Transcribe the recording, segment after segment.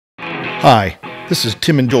Hi, this is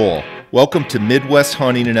Tim and Joel. Welcome to Midwest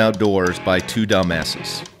Hunting and Outdoors by Two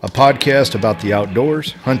Dumbasses, a podcast about the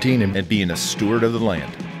outdoors, hunting, and being a steward of the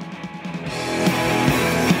land.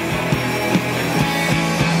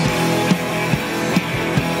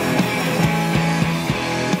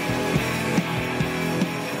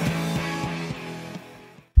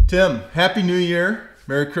 Tim, Happy New Year,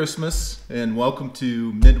 Merry Christmas, and welcome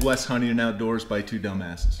to Midwest Hunting and Outdoors by Two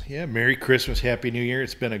Dumbasses. Yeah, Merry Christmas, Happy New Year.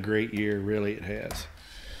 It's been a great year, really it has.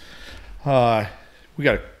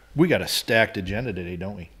 We got a stacked agenda today,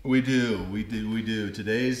 don't we? We do.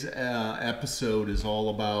 Today's episode is all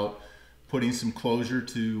about putting some closure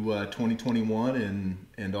to 2021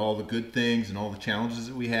 and all the good things and all the challenges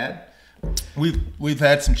that we had. We've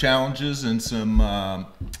had some challenges and a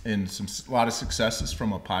lot of successes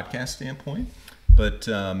from a podcast standpoint, but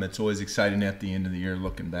it's always exciting at the end of the year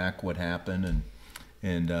looking back what happened,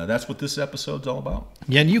 and that's what this episode's all about.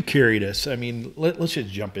 Yeah, and you carried us. I mean, let's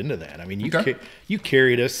just jump into that. I mean, you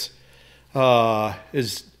carried us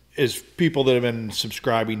as people that have been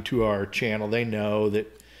subscribing to our channel. They know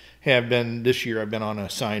that this year I've been on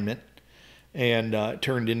assignment. And it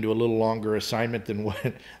turned into a little longer assignment than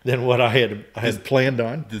what I had planned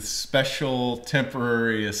on. The special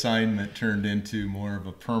temporary assignment turned into more of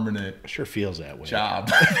a permanent. Sure feels that way. Job.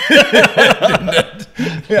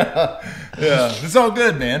 Yeah. It's all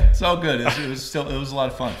good, man. It's all good. It was a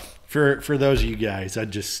lot of fun. For those of you guys, I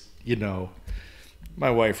just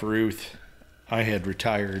my wife Ruth, I had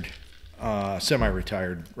retired,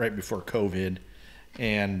 semi-retired right before COVID,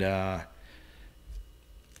 and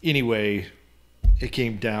anyway. It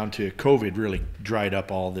came down to COVID really dried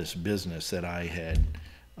up all this business that I had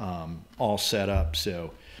all set up.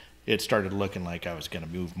 So it started looking like I was going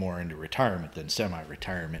to move more into retirement than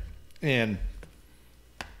semi-retirement. And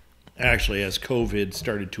actually, as COVID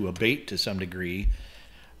started to abate to some degree,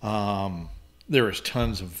 there was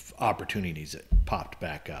tons of opportunities that popped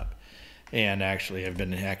back up. And actually, I've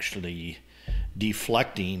been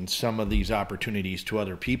deflecting some of these opportunities to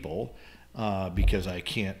other people because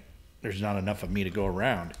there's not enough of me to go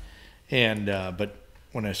around. And but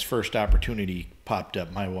when this first opportunity popped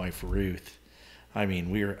up, my wife Ruth, I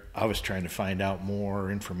was trying to find out more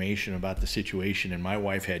information about the situation, and my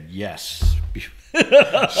wife had yes.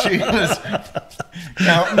 She was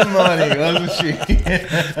counting the money, wasn't she?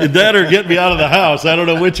 Did that or get me out of the house? I don't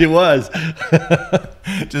know which it was.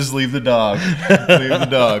 Just leave the dog. Leave the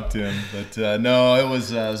dog, Tim. But no, it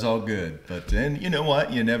was all good. And you know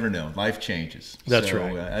what? You never know. Life changes. That's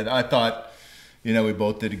right. I thought, we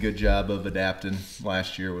both did a good job of adapting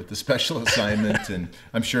last year with the special assignment, and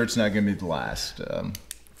I'm sure it's not going to be the last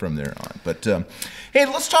from there on. But hey,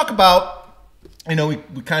 let's talk about. We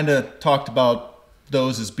kind of talked about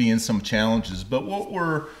those as being some challenges, but what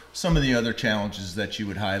were some of the other challenges that you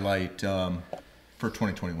would highlight for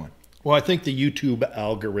 2021? Well, I think the YouTube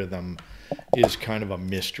algorithm is kind of a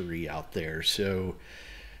mystery out there. So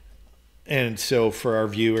for our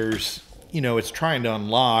viewers, it's trying to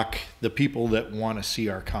unlock the people that want to see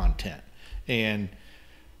our content. And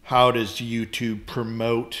how does YouTube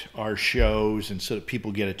promote our shows and so that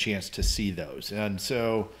people get a chance to see those? And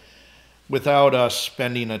so without us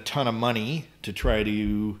spending a ton of money to try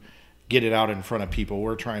to get it out in front of people,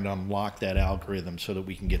 we're trying to unlock that algorithm so that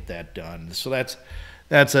we can get that done. So that's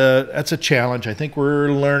a challenge. I think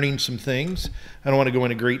we're learning some things. I don't want to go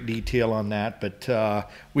into great detail on that, but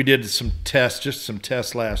we did some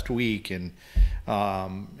tests last week, and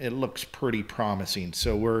it looks pretty promising.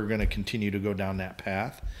 So we're going to continue to go down that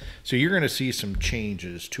path. So you're going to see some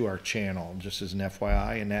changes to our channel, just as an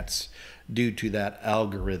FYI, and that's due to that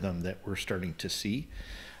algorithm that we're starting to see.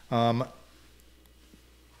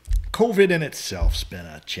 COVID in itself's been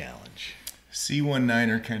a challenge.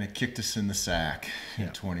 C19er kind of kicked us in the sack in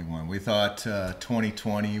 21. We thought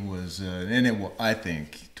 2020 was, I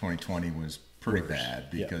think 2020 was pretty bad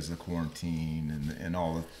because of the quarantine and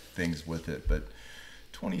all the things with it. But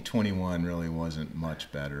 2021 really wasn't much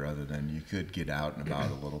better, other than you could get out and about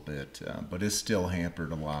a little bit, but it still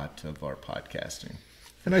hampered a lot of our podcasting.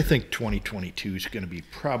 And I think 2022 is going to be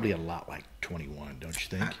probably a lot like 21, don't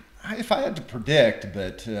you think? If I had to predict,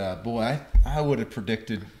 but boy, I would have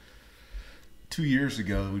predicted 2 years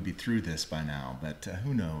ago we'd be through this by now, but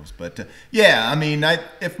who knows? But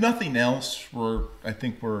if nothing else, I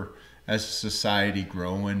think we're as a society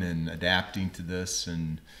growing and adapting to this,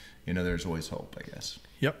 and there's always hope, I guess.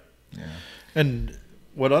 Yep. Yeah. And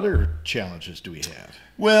what other challenges do we have?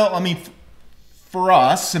 Well, for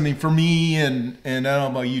us, for me, and I don't know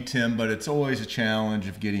about you, Tim, but it's always a challenge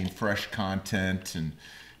of getting fresh content and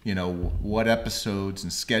what episodes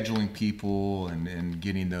and scheduling people and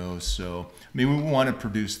getting those. So, I mean, we want to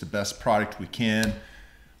produce the best product we can.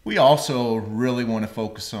 We also really want to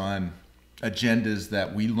focus on agendas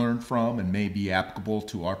that we learn from and may be applicable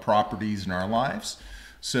to our properties and our lives.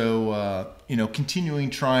 So, continuing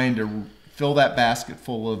trying to fill that basket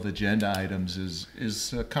full of agenda items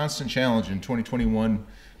is a constant challenge, and 2021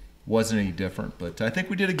 wasn't any different. But I think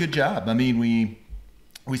we did a good job. I mean,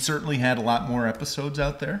 we certainly had a lot more episodes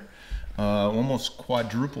out there, almost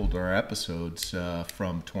quadrupled our episodes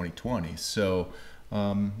from 2020. So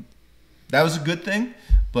that was a good thing,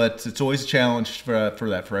 but it's always a challenge for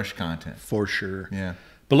that fresh content. For sure. Yeah.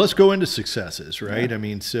 But let's go into successes, right? Yeah. I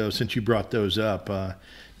mean, so since you brought those up, do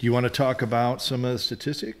you want to talk about some of the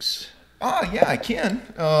statistics? Yeah, I can.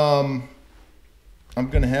 I'm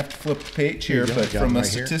going to have to flip the page here, but from a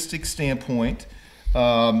statistics standpoint,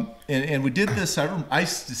 and we did this, I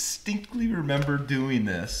distinctly remember doing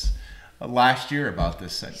this last year about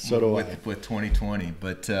this with 2020.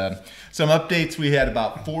 But some updates, we had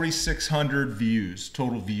about 4,600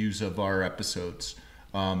 total views of our episodes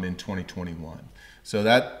in 2021. So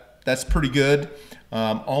that's pretty good.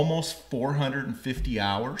 Almost 450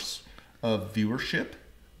 hours of viewership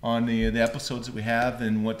on the episodes that we have.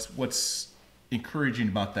 And what's encouraging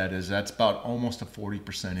about that is that's about almost a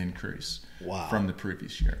 40% increase from the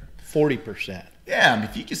previous year. 40%. Yeah, I mean,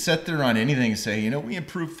 if you could sit there on anything and say, we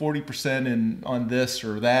improved 40% on this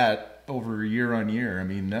or that over year on year, I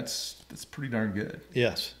mean, that's pretty darn good.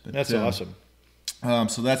 Yes, that's awesome.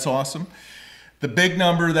 So that's awesome. The big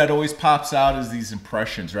number that always pops out is these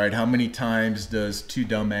impressions, right? How many times does Two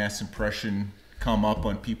Dumbass impression come up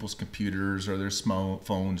on people's computers or their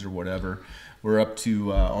phones or whatever? We're up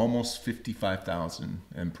to almost 55,000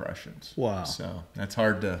 impressions. Wow! So that's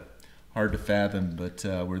hard to fathom, but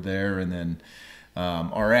we're there. And then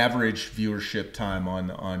our average viewership time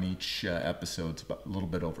on each episode is about a little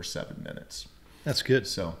bit over 7 minutes. That's good.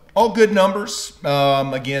 So all good numbers.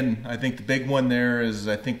 Again, I think the big one there is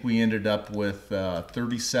I think we ended up with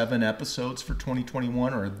 37 episodes for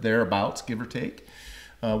 2021 or thereabouts, give or take,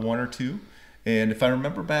 one or two. And if I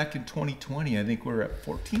remember back in 2020, I think we're at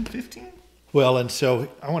 14, 15. Well, and so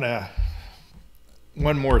I want to,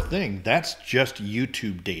 one more thing, that's just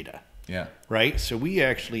YouTube data. Yeah. Right? So we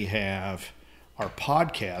actually have our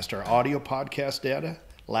audio podcast data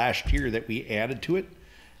last year that we added to it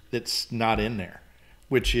that's not in there,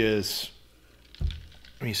 which is,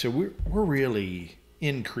 so we're really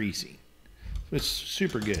increasing. It's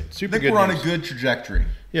super good. I think we're on a good trajectory.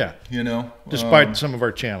 Yeah. Despite some of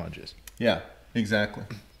our challenges. Yeah, exactly.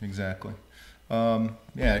 Kind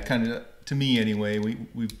of, to me anyway,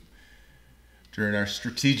 we during our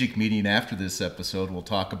strategic meeting after this episode, we'll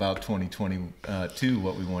talk about 2022,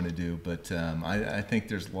 what we want to do. But I think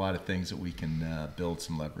there's a lot of things that we can build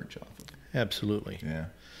some leverage off of. Absolutely. Yeah.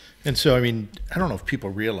 And so, I don't know if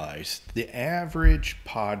people realize the average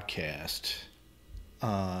podcast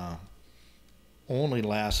only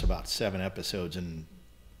lasts about 7 episodes and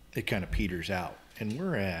it kind of peters out. And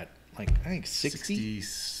we're at, I think 60?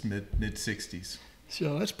 Mid 60s.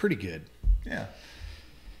 So that's pretty good. Yeah.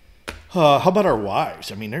 How about our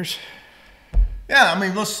wives? Let's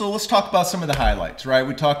talk about some of the highlights, right?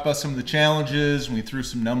 We talked about some of the challenges, and we threw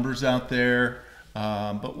some numbers out there.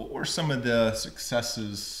 But what were some of the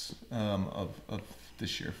successes of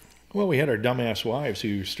this year? Well, we had our dumbass wives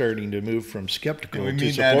who are starting to move from skeptical to supportive. We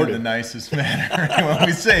mean that in the nicest manner. When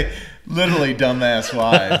we say literally dumbass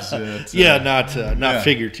wives. Not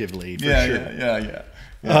figuratively, for sure.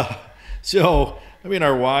 Yeah. So,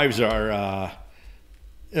 our wives are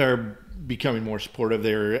becoming more supportive.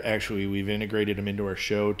 We've integrated them into our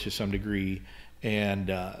show to some degree, and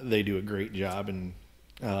they do a great job. And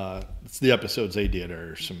the episodes they did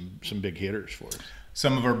are some big hitters for us.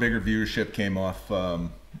 Some of our bigger viewership came off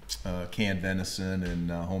canned venison and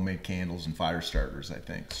homemade candles and fire starters, I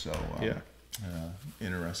think. So,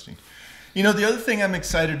 interesting. The other thing I'm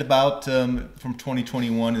excited about from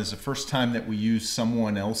 2021 is the first time that we used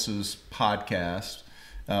someone else's podcast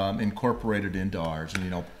incorporated into ours,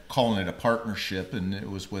 and calling it a partnership, and it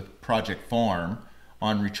was with Project Farm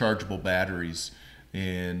on rechargeable batteries.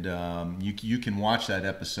 And you can watch that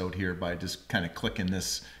episode here by just kind of clicking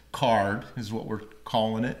this card, is what we're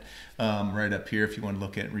calling it, right up here if you want to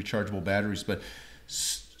look at rechargeable batteries. But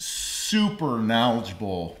super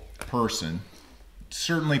knowledgeable person,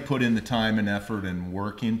 certainly put in the time and effort and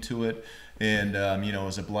work into it. And it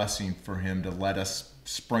was a blessing for him to let us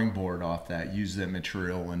springboard off that, use that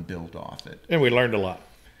material and build off it. And we learned a lot.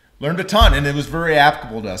 Learned a ton, and it was very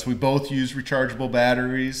applicable to us. We both use rechargeable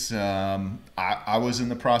batteries. I was in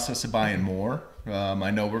the process of buying more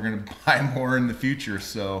I know we're going to buy more in the future,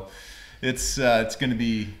 so it's going to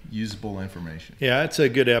be usable information. Yeah, it's a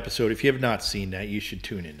good episode. If you have not seen that, you should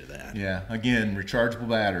tune into that. Yeah, again, rechargeable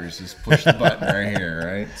batteries. Just push the button right here,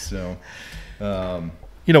 right? So,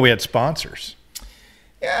 we had sponsors.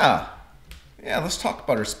 Yeah, let's talk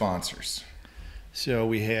about our sponsors. So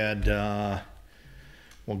we had,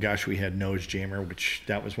 we had Nose Jammer, which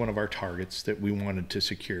that was one of our targets that we wanted to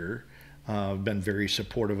secure. Been very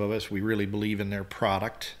supportive of us. We really believe in their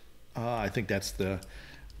product. I think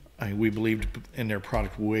we believed in their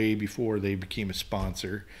product way before they became a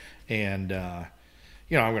sponsor. And, I'm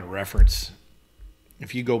going to reference,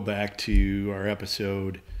 if you go back to our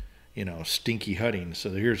episode, Stinky Hutting.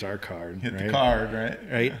 So here's our card. Hit the card, right?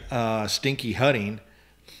 Right. Stinky Hutting.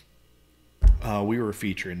 We were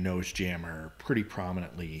featuring Nose Jammer pretty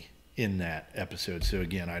prominently in that episode. So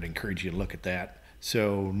again, I'd encourage you to look at that.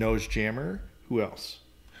 So Nose Jammer, who else?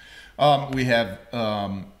 We have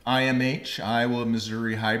IMH, Iowa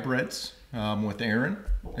Missouri Hybrids, with Aaron.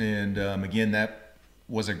 And again, that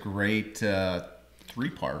was a great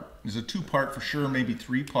 3-part. It was a 2-part for sure, maybe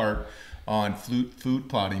 3-part on food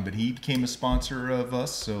plotting, but he became a sponsor of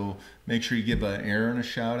us, so make sure you give Aaron a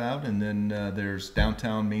shout out. And then there's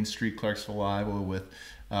Downtown Main Street, Clarksville, Iowa, with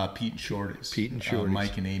Pete and Shorties.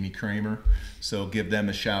 Mike and Amy Kramer. So give them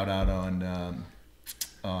a shout out on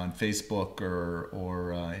Facebook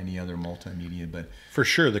or any other multimedia. But for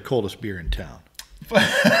sure, the coldest beer in town.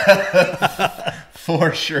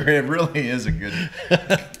 For sure, it really is a good.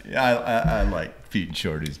 I like Pete and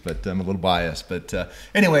Shorties, but I'm a little biased. But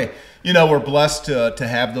anyway, we're blessed to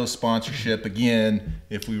have those sponsorship. Again,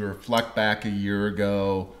 if we reflect back a year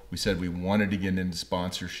ago, we said we wanted to get into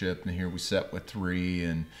sponsorship, and here we sit with 3,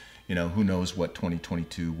 and who knows what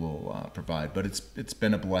 2022 will provide. But it's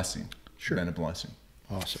been a blessing. Sure, been a blessing.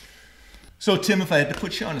 Awesome. So Tim, if I had to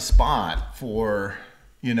put you on a spot for,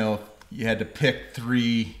 you had to pick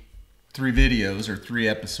three videos or 3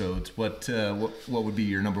 episodes, what would be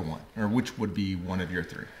your number one, or which would be one of your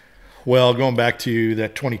 3? Well, going back to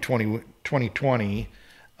that 2020,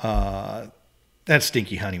 that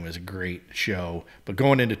Stinky Honey was a great show. But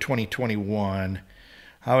going into 2021,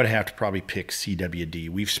 I would have to probably pick CWD.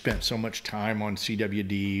 We've spent so much time on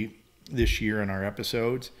CWD this year in our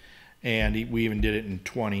episodes, and we even did it in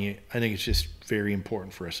 20. I think it's just very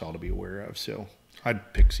important for us all to be aware of. So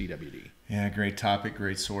I'd pick CWD. Yeah, great topic,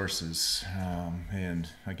 great sources, and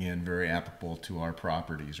again, very applicable to our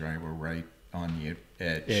properties, right? We're right on the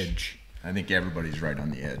edge. I think everybody's right on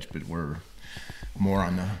the edge, but we're more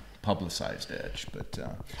on the publicized edge. But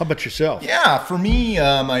how about yourself? Yeah, for me,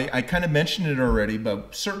 I kind of mentioned it already,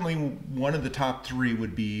 but certainly one of the top 3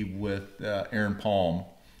 would be with Aaron Palm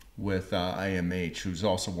with IMH, who's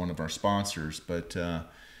also one of our sponsors. But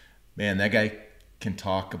man, that guy can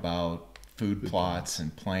talk about food plots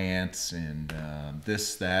and plants and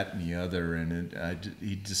this, that, and the other, and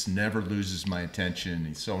he just never loses my attention.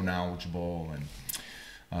 He's so knowledgeable,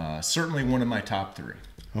 and certainly one of my top 3.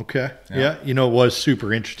 Okay. Yeah. It was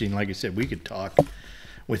super interesting. Like I said, we could talk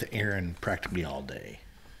with Aaron practically all day,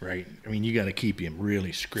 right? I mean, you got to keep him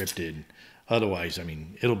really scripted. Otherwise,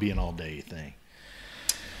 it'll be an all-day thing.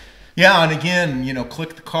 Yeah, and again,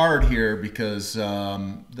 click the card here because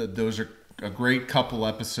those are a great couple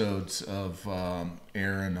episodes of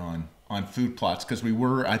Aaron on food plots, because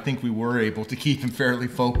I think we were able to keep him fairly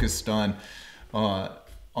focused on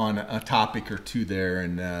a topic or 2 there,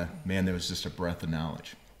 and man, there was just a breath of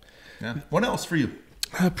knowledge. Yeah. What else for you?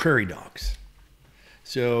 Prairie dogs.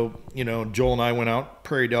 So Joel and I went out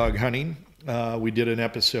prairie dog hunting. We did an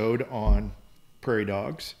episode on prairie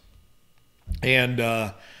dogs, and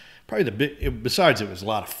probably besides it was a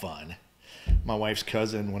lot of fun. My wife's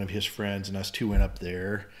cousin, one of his friends, and us 2 went up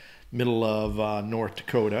there, middle of North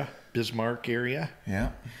Dakota, Bismarck area. Yeah.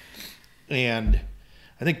 And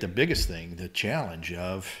I think the biggest thing, the challenge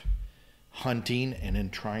of hunting and then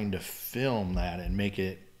trying to film that and make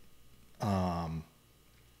it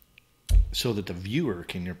so that the viewer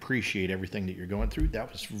can appreciate everything that you're going through,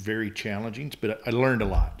 that was very challenging, but I learned a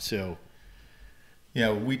lot. So,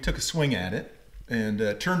 yeah, we took a swing at it, and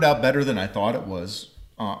it turned out better than I thought it was.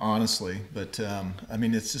 Honestly, but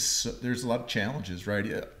it's just, there's a lot of challenges,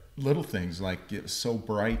 right? Little things like it was so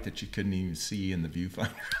bright that you couldn't even see in the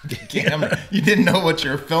viewfinder of the camera. You didn't know what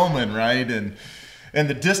you're filming, right? And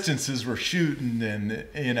the distances we're shooting,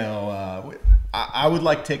 and I would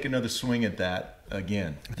like to take another swing at that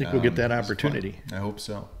again. I think we'll get that opportunity. I hope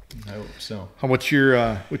so. What's your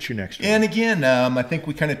next one? And again, I think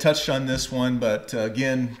we kind of touched on this one, but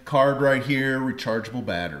again, card right here, rechargeable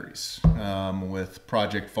batteries with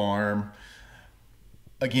Project Farm.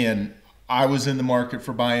 Again, I was in the market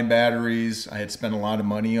for buying batteries. I had spent a lot of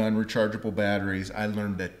money on rechargeable batteries. I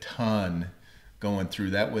learned a ton going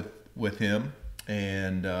through that with him.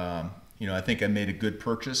 And, I think I made a good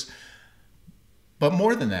purchase. But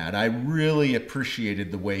more than that, I really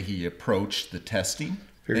appreciated the way he approached the testing.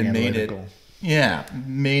 Very and analytical.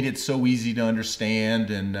 made it so easy to understand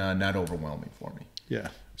and not overwhelming for me. Yeah.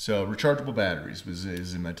 So rechargeable batteries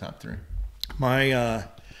is in my top 3. My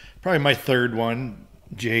probably my third one,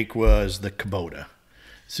 Jake, was the Kubota.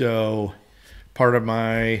 So part of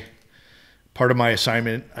my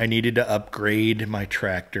assignment, I needed to upgrade my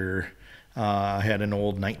tractor. I had an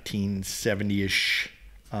old 1970-ish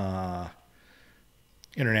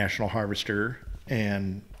International Harvester,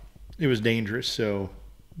 and it was dangerous. So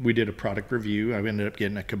we did a product review. I ended up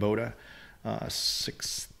getting a Kubota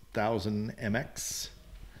 6000 MX,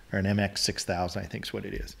 or an MX 6000, I think is what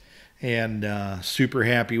it is. And super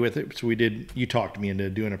happy with it. So you talked me into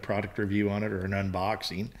doing a product review on it, or an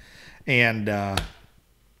unboxing. And I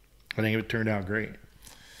think it turned out great.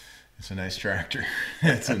 It's a nice tractor.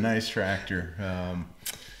 It's a nice tractor.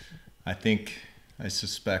 I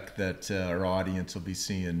suspect that our audience will be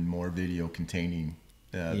seeing more video containing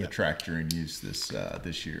the tractor in use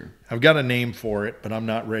this year. I've got a name for it, but I'm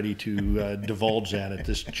not ready to divulge that at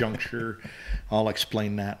this juncture. I'll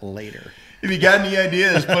explain that later. If you got any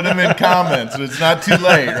ideas, put them in comments. It's not too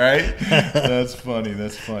late, right? That's funny.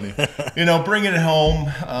 Bringing it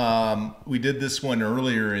home, we did this one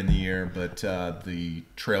earlier in the year, but the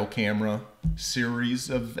trail camera series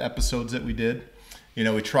of episodes that we did,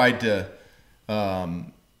 we tried to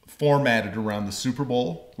format it around the Super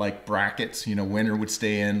Bowl, like brackets, winner would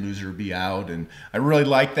stay in, loser would be out. And I really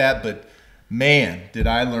like that, but man, did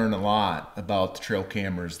I learn a lot about the trail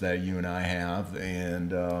cameras that you and I have,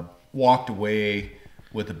 and walked away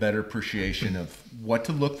with a better appreciation of what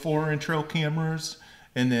to look for in trail cameras.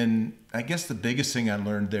 And then I guess the biggest thing I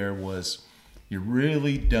learned there was you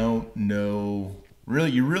really don't know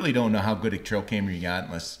how good a trail camera you got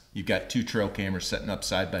unless you've got 2 trail cameras setting up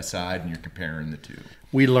side by side and you're comparing the 2.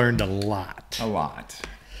 We learned a lot.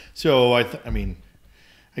 So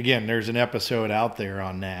again, there's an episode out there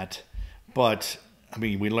on that, but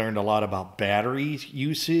we learned a lot about battery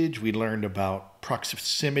usage. We learned about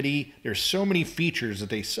proximity. There's so many features that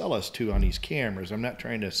they sell us to on these cameras. I'm not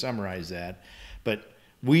trying to summarize that, but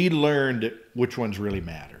we learned which ones really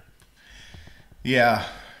matter. Yeah,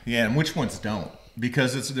 and which ones don't,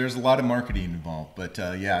 because there's a lot of marketing involved. But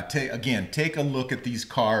take a look at these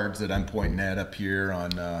cards that I'm pointing at up here on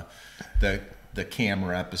the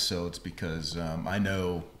camera episodes, because I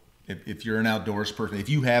know if you're an outdoors person, if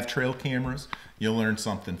you have trail cameras, you'll learn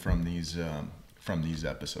something from these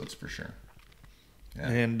episodes for sure. Yeah.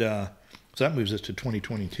 And so that moves us to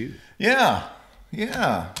 2022. Yeah.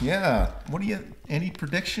 Any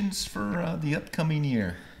predictions for the upcoming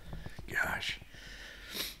year? Gosh,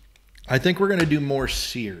 I think we're going to do more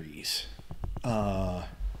series,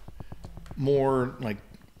 more like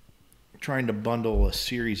trying to bundle a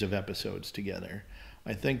series of episodes together.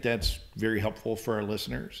 I think that's very helpful for our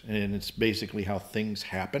listeners, and it's basically how things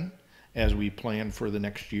happen as we plan for the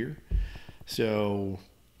next year. So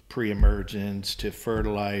pre-emergence to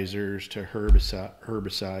fertilizers to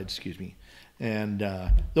herbicides, and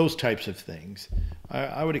those types of things.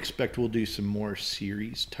 I would expect we'll do some more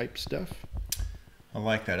series type stuff. I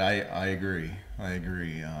like that. I agree.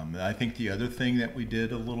 I think the other thing that we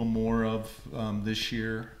did a little more of this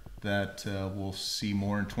year that we'll see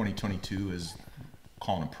more in 2022 is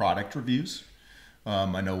calling them product reviews.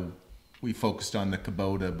 I know we focused on the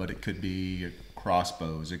Kubota, but it could be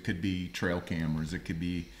crossbows, it could be trail cameras, it could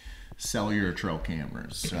be cellular trail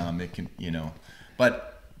cameras. It can,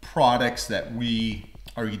 but products that we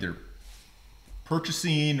are either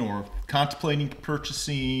purchasing or contemplating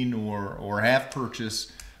purchasing or have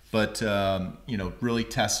purchased, but really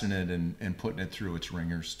testing it and putting it through its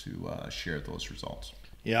ringers to share those results.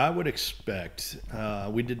 Yeah, I would expect.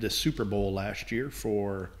 We did the Super Bowl last year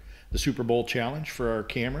for the Super Bowl challenge for our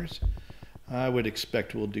cameras. I would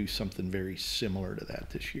expect we'll do something very similar to that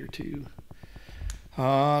this year too.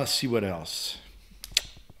 Let's see what else.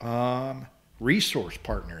 Resource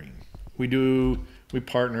partnering. We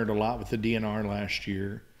partnered a lot with the DNR last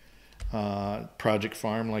year. Project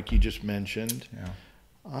Farm, like you just mentioned. Yeah.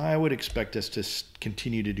 I would expect us to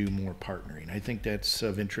continue to do more partnering. I think that's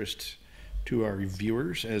of interest to our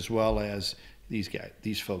viewers, as well as these guys.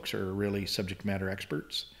 These folks are really subject matter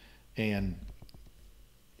experts, and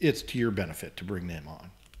it's to your benefit to bring them on.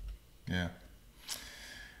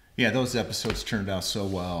 Yeah, those episodes turned out so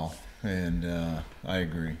well, and I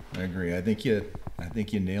agree. I think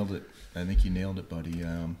you nailed it. Buddy.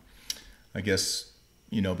 I guess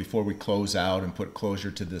you know, before we close out and put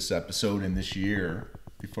closure to this episode in this year,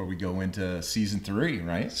 before we go into season 3,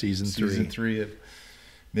 right? Season three of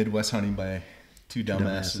Midwest Hunting by Two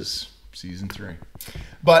Dumbasses. Season 3.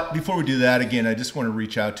 But before we do that, again, I just want to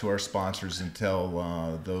reach out to our sponsors and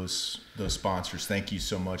tell those sponsors, thank you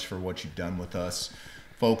so much for what you've done with us.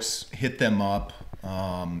 Folks, hit them up.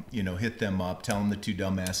 You know, hit them up. Tell them the Two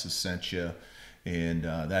Dumbasses sent you. And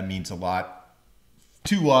that means a lot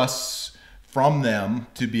to us from them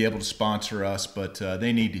to be able to sponsor us. But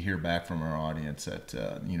they need to hear back from our audience that,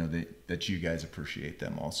 you know, that you guys appreciate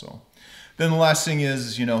them also. Then the last thing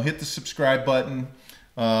is, you know, hit the subscribe button.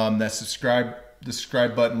 The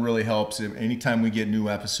subscribe button really helps. Anytime we get new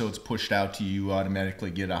episodes pushed out to you, you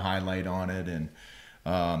automatically get a highlight on it, and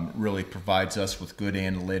really provides us with good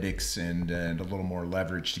analytics and a little more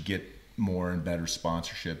leverage to get more and better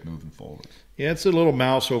sponsorship moving forward. Yeah, it's a little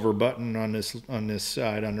mouse over button on this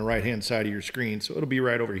side, on the right hand side of your screen, so it'll be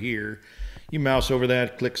right over here. You mouse over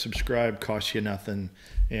that, click subscribe, costs you nothing,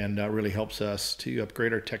 and really helps us to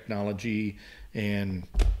upgrade our technology and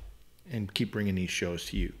keep bringing these shows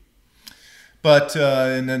to you. But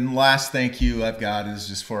and then last thank you I've got is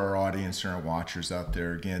just for our audience and our watchers out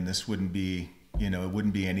there. Again, this wouldn't be, you know, it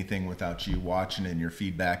wouldn't be anything without you watching and your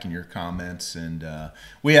feedback and your comments. And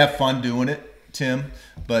we have fun doing it, Tim.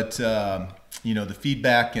 But you know, the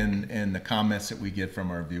feedback and the comments that we get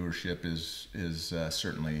from our viewership is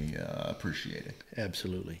certainly appreciated.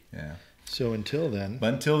 Absolutely. Yeah. So until then.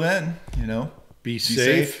 But until then, you know, be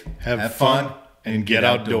safe, have fun, and get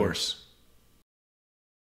outdoors.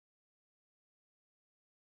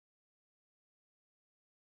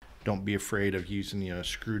 Don't be afraid of using a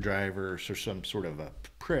screwdriver or some sort of a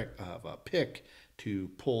pick to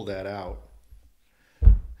pull that out.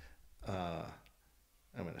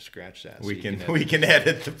 I'm going to scratch that. We can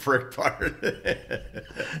edit the prick part.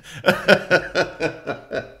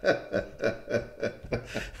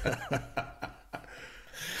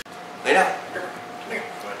 Lay down. Come here.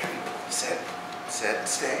 Come on, treat. Sit,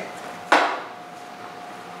 stay.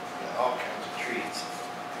 Yeah, all kinds of treats.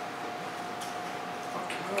 Oh,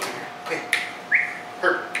 come over here. Quick.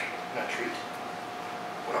 Not treat.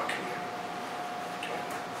 Well, come here. Come on. Come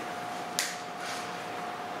on.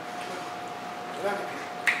 Get out of here.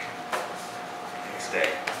 Stay.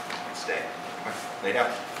 Come on. Lay down.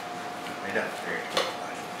 There you go.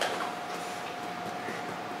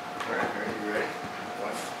 All right, you ready?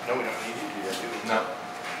 What? No, we don't need you to do that, do we? No.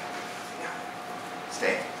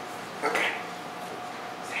 Stay. Okay.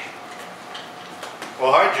 Stay.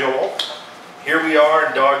 Well, hi, Joel. Here we are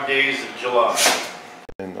in dog days of July.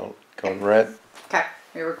 And going red. Okay,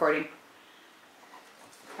 you're recording.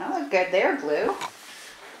 That look good there, Blue.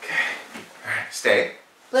 Okay. All right. Stay.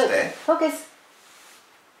 Blue, Stay. focus.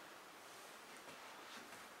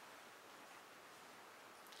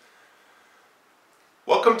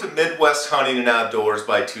 Welcome to Midwest Hunting and Outdoors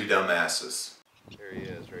by Two Dumbasses. There he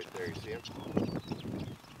is, right there. You see him?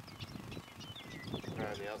 Right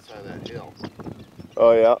on the outside of that hill.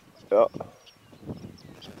 Oh yeah.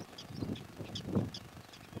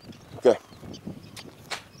 Okay.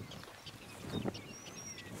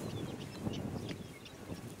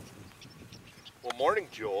 Well, morning,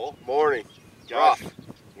 Joel. Morning. Gosh,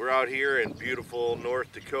 we're out here in beautiful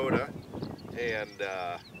North Dakota, and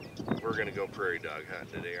we're gonna go prairie dog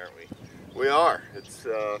hunting today, aren't we? We are. It's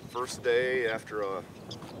first day after a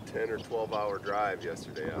 10 or 12 hour drive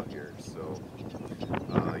yesterday out here. So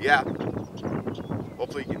yeah.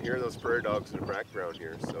 Hopefully you can hear those prairie dogs in the background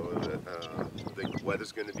here. So the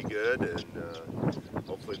weather's going to be good, and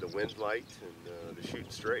hopefully the wind's light and the shooting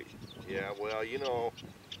straight. Yeah, well, you know,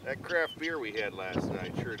 that craft beer we had last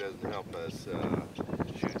night sure doesn't help us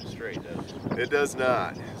shooting straight, does it? It does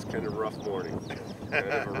not. It's kind of a rough morning. Kind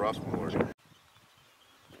of a rough morning.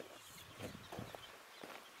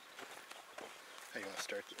 How you want to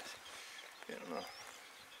start this? I don't know.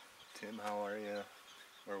 Tim, how are you?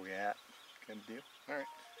 Where are we at? Kind of deal. All right.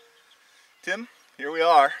 Tim, here we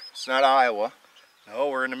are. It's not Iowa. No,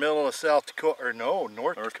 we're in the middle of South Dakota, or no,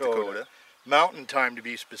 North Dakota. Mountain time to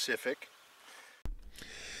be specific.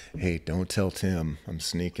 Hey, don't tell Tim I'm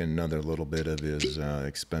sneaking another little bit of his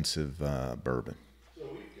expensive bourbon. So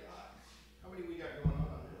how many we got going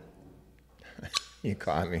on? You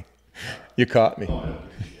caught me. You caught me.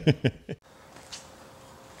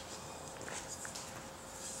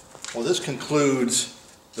 Well, this concludes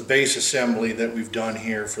the base assembly that we've done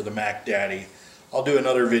here for the Mac Daddy. I'll do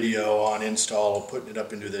another video on install, putting it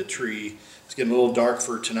up into the tree. It's getting a little dark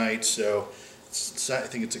for tonight, so I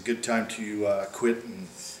think it's a good time to quit and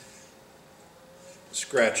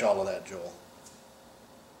scratch all of that, Joel.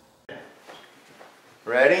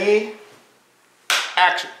 Ready?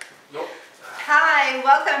 Action. Hi,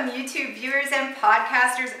 welcome YouTube viewers and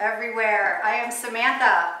podcasters everywhere. I am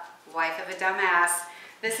Samantha, wife of a dumbass.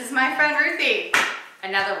 This is my friend Ruthie,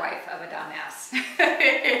 another wife of a dumbass.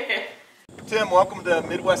 Tim, welcome to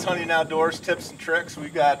Midwest Hunting and Outdoors Tips and Tricks.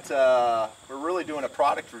 We're really doing a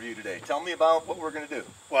product review today. Tell me about what we're going to do.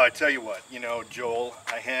 Well, I tell you what, Joel,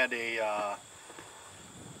 I had a,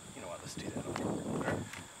 you know what, let's do that over.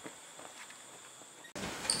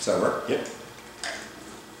 Does that work? Yep.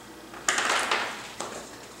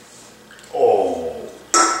 Oh,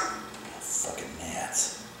 fucking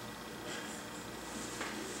gnats.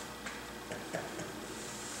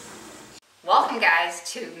 Welcome guys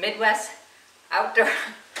to Midwest Outdoor.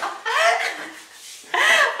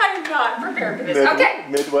 I'm not prepared for this. Okay.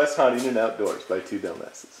 Midwest Hunting and Outdoors by two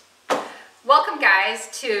dumbasses. Welcome guys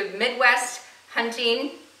to Midwest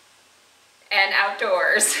Hunting and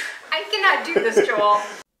Outdoors. I cannot do this, Joel.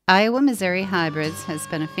 Iowa Missouri Hybrids has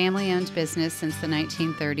been a family-owned business since the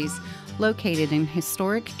 1930s. Located in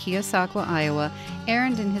historic Keosauqua, Iowa,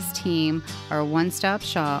 Aaron and his team are a one-stop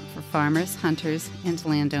shop for farmers, hunters, and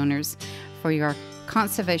landowners. For your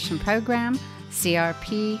conservation program,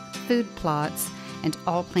 CRP, food plots, and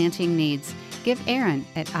all planting needs, give Aaron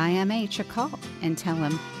at IMH a call and tell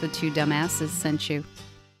him the two dumbasses sent you.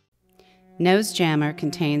 Nose Jammer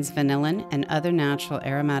contains vanillin and other natural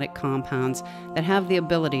aromatic compounds that have the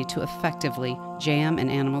ability to effectively jam an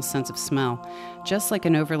animal's sense of smell. Just like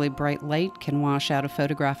an overly bright light can wash out a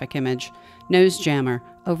photographic image, Nose Jammer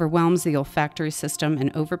overwhelms the olfactory system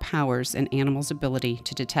and overpowers an animal's ability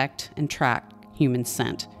to detect and track human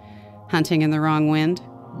scent. Hunting in the wrong wind?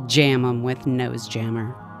 Jam 'em with Nose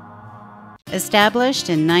Jammer. Established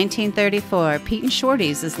in 1934, Pete and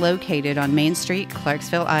Shorty's is located on Main Street,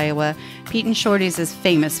 Clarksville, Iowa. Pete and Shorty's is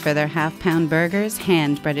famous for their half-pound burgers,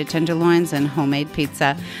 hand-breaded tenderloins, and homemade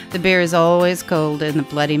pizza. The beer is always cold, and the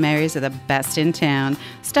Bloody Marys are the best in town.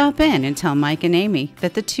 Stop in and tell Mike and Amy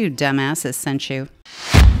that the two dumbasses sent you.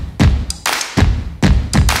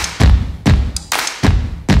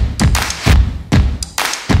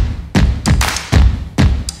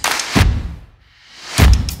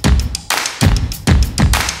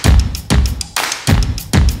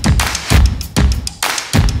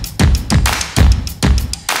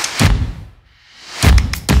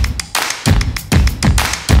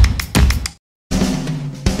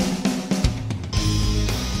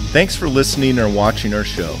 Thanks for listening or watching our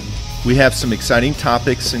show. We have some exciting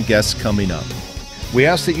topics and guests coming up. We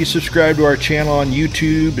ask that you subscribe to our channel on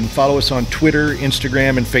YouTube and follow us on Twitter,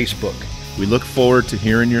 Instagram, and Facebook. We look forward to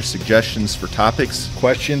hearing your suggestions for topics,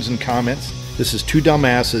 Questions and comments. This is Two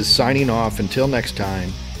Dumbasses signing off. Until next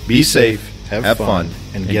time, be safe, have fun,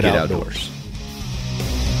 and get outdoors.